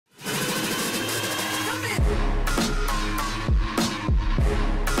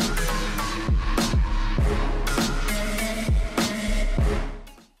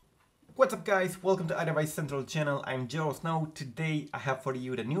guys, welcome to iDevice Central channel. I'm Joe Snow. Today I have for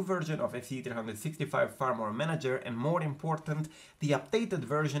you the new version of F.C.E 365 Firmware Manager and more important, the updated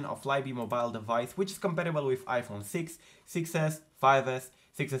version of LibiMobileDevice which is compatible with iPhone 6, 6s, 5s,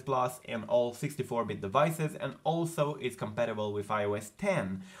 6s Plus and all 64-bit devices, and also is compatible with iOS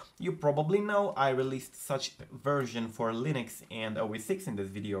 10. You probably know I released such version for Linux and OS 6 in this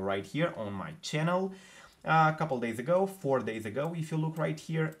video right here on my channel a couple days ago, 4 days ago if you look right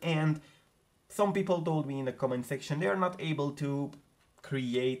here, and some people told me in the comment section they are not able to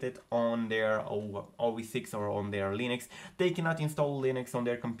create it on their OS 6 or on their Linux. They cannot install Linux on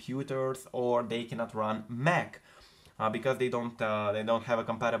their computers or they cannot run Mac because they don't have a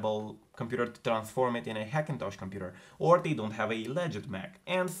compatible computer to transform it in a Hackintosh computer, or they don't have a legit Mac.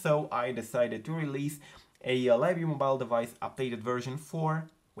 And so I decided to release a LibiMobileDevice updated version for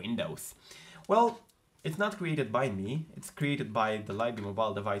Windows. Well, it's not created by me, it's created by the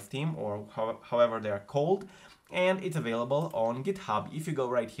LibiMobileDevice team, or however they are called, and it's available on GitHub. If you go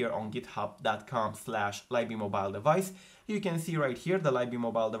right here on github.com/LibiMobileDevice, you can see right here the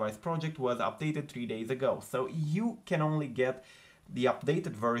LibiMobileDevice project was updated 3 days ago. So you can only get the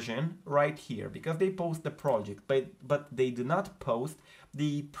updated version right here because they post the project, but they do not post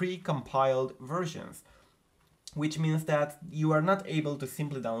the pre-compiled versions, which means that you are not able to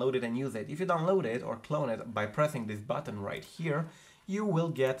simply download it and use it. If you download it or clone it by pressing this button right here, you will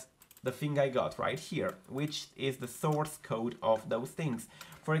get the thing I got right here, which is the source code of those things.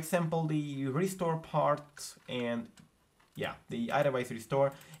 For example, the restore part, and yeah, the iDevice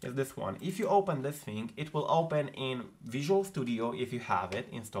restore is this one. If you open this thing, it will open in Visual Studio if you have it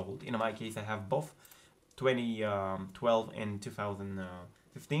installed. In my case, I have both 2012 and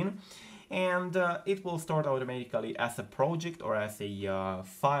 2015. And it will start automatically as a project or as a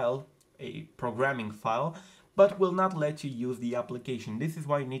file, a programming file, but will not let you use the application. This is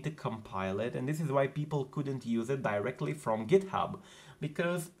why you need to compile it, and this is why people couldn't use it directly from GitHub,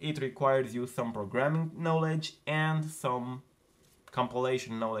 because it requires you some programming knowledge and some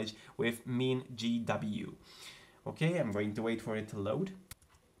compilation knowledge with MinGW. Okay, I'm going to wait for it to load.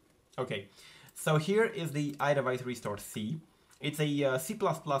 Okay, so here is the iDevice Restore C. It's a C++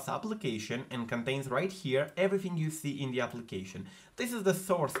 application and contains right here everything you see in the application. This is the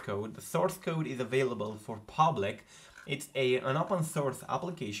source code. The source code is available for public. It's an open source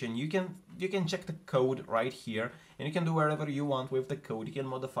application. You can check the code right here, and you can do whatever you want with the code. You can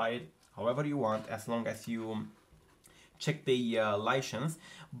modify it however you want as long as you check the license,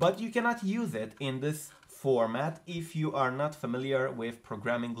 but you cannot use it in this format if you are not familiar with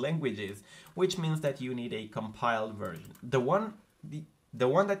programming languages, which means that you need a compiled version. The one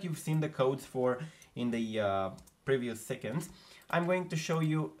that you've seen the codes for in the previous seconds, I'm going to show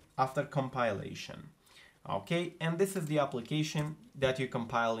you after compilation. Okay, and this is the application that you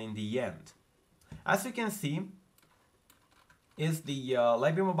compile in the end. As you can see, is the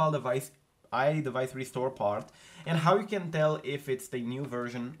LibiMobileDevice iDevice restore part, and how you can tell if it's the new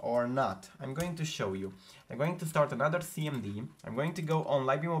version or not. I'm going to show you. I'm going to start another CMD. I'm going to go on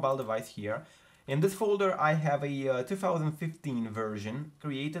LibiMobileDevice here. In this folder I have a 2015 version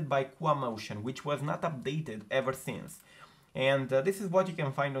created by QuaMotion, which was not updated ever since. And this is what you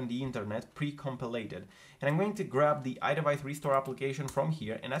can find on the internet pre-compiled. And I'm going to grab the iDevice restore application from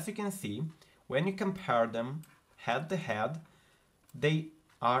here, and as you can see, when you compare them head to head, they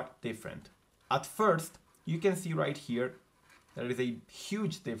are different. At first, you can see right here, there is a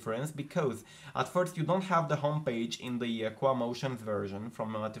huge difference because at first you don't have the home page in the QuaMotion's version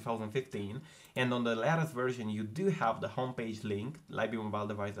from 2015, and on the latest version you do have the homepage link,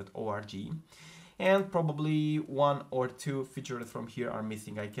 libimobiledevice.org, and probably one or two features from here are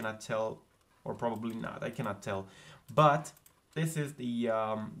missing. I cannot tell, or probably not, I cannot tell, but this is the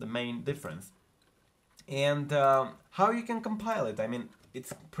main difference. And how you can compile it, I mean,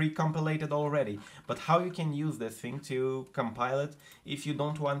 it's pre-compiled already, but how you can use this thing to compile it if you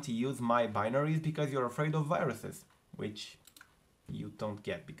don't want to use my binaries because you're afraid of viruses, which you don't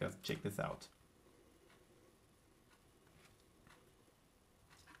get, because check this out.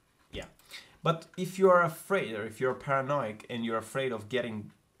 Yeah, but if you are afraid, or if you're paranoid and you're afraid of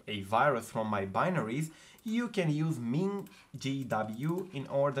getting a virus from my binaries, you can use MinGW in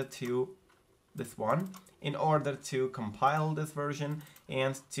order to in order to compile this version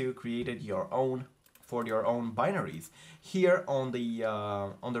and to create it your own for your own binaries. Here on the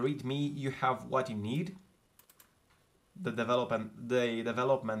README you have what you need, the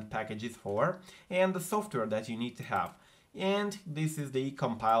development packages for, and the software that you need to have. And this is the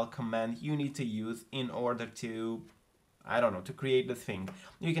compile command you need to use in order to, I don't know, to create this thing.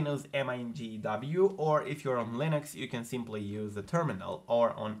 You can use MinGW, or if you're on Linux, you can simply use the terminal,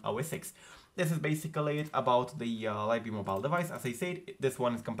 or on OS 6. This is basically it about the LibiMobileDevice. As I said, this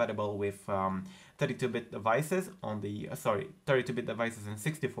one is compatible with 32-bit devices on the 32-bit devices and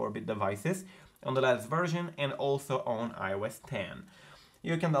 64-bit devices on the latest version, and also on iOS 10.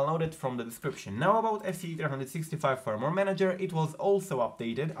 You can download it from the description. Now about F.C.E 365 Firmware Manager, it was also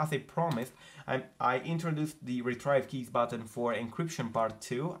updated. As I promised, I introduced the retrieve keys button for encryption part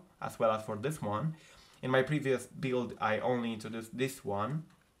 2, as well as for this one. In my previous build, I only introduced this one.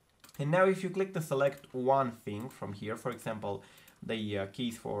 And now if you click to select one thing from here, for example, the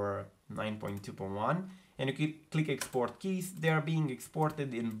keys for 9.2.1, and you click export keys, they are being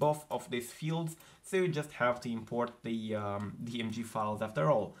exported in both of these fields, so you just have to import the DMG files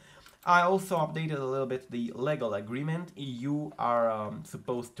after all. I also updated a little bit the legal agreement. You are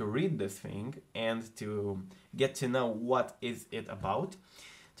supposed to read this thing and to get to know what is it about,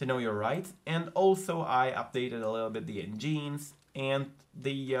 to know your rights. And also I updated a little bit the engines and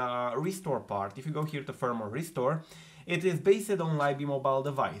the restore part. If you go here to firmware restore, it is based on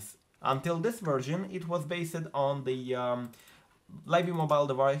LibiMobileDevice. Until this version, it was based on the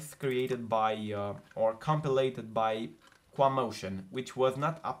LibiMobileDevice created by or compiled by Quamotion, which was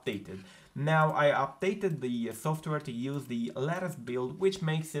not updated. Now I updated the software to use the latest build, which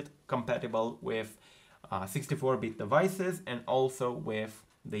makes it compatible with 64-bit devices and also with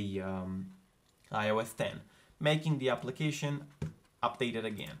the iOS 10, making the application updated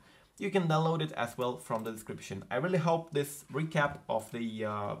again. You can download it as well from the description. I really hope this recap of the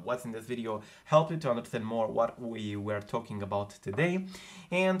what's in this video helped you to understand more what we were talking about today.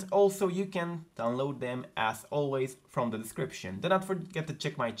 And also you can download them as always from the description. Do not forget to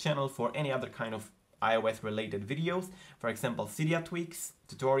check my channel for any other kind of iOS related videos. For example, Cydia tweaks,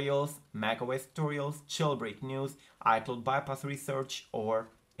 tutorials, macOS tutorials, jailbreak news, iCloud bypass research, or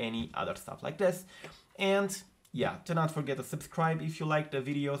any other stuff like this. And yeah, do not forget to subscribe if you like the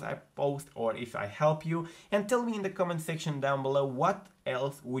videos I post or if I help you, and tell me in the comment section down below what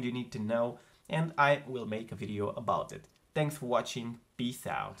else would you need to know, and I will make a video about it. Thanks for watching, peace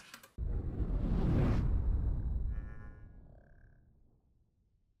out.